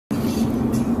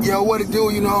Yo, what it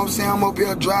do, you know what I'm saying? I'm up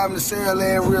here driving to Sarah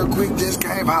Land real quick. Just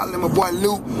came hollering at my boy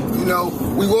Luke. You know,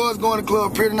 we was going to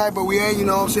Club Pier tonight, but we ain't, you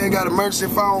know what I'm saying? Got an emergency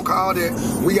phone call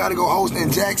that we got to go host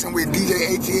in Jackson with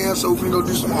DJ ATL, so we go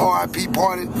do some RIP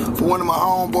party for one of my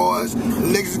homeboys. The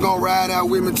niggas is gonna ride out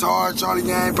with me, Charlie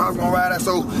Gang probably gonna ride out.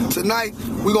 So tonight,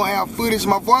 we gonna have footage.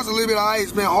 My voice a little bit alright.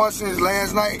 It's been hard since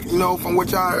last night, you know, from what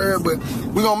y'all heard, but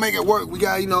we gonna make it work. We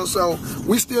got, you know, so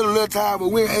we still a little tired, but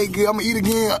we ain't good. I'm gonna eat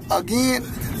again.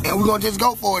 And we're gonna just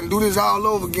go for it and do this all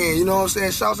over again. You know what I'm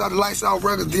saying? Shouts out to Lights Out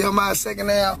Records, DMI second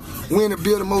half. We in the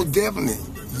building most definitely.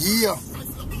 Yeah.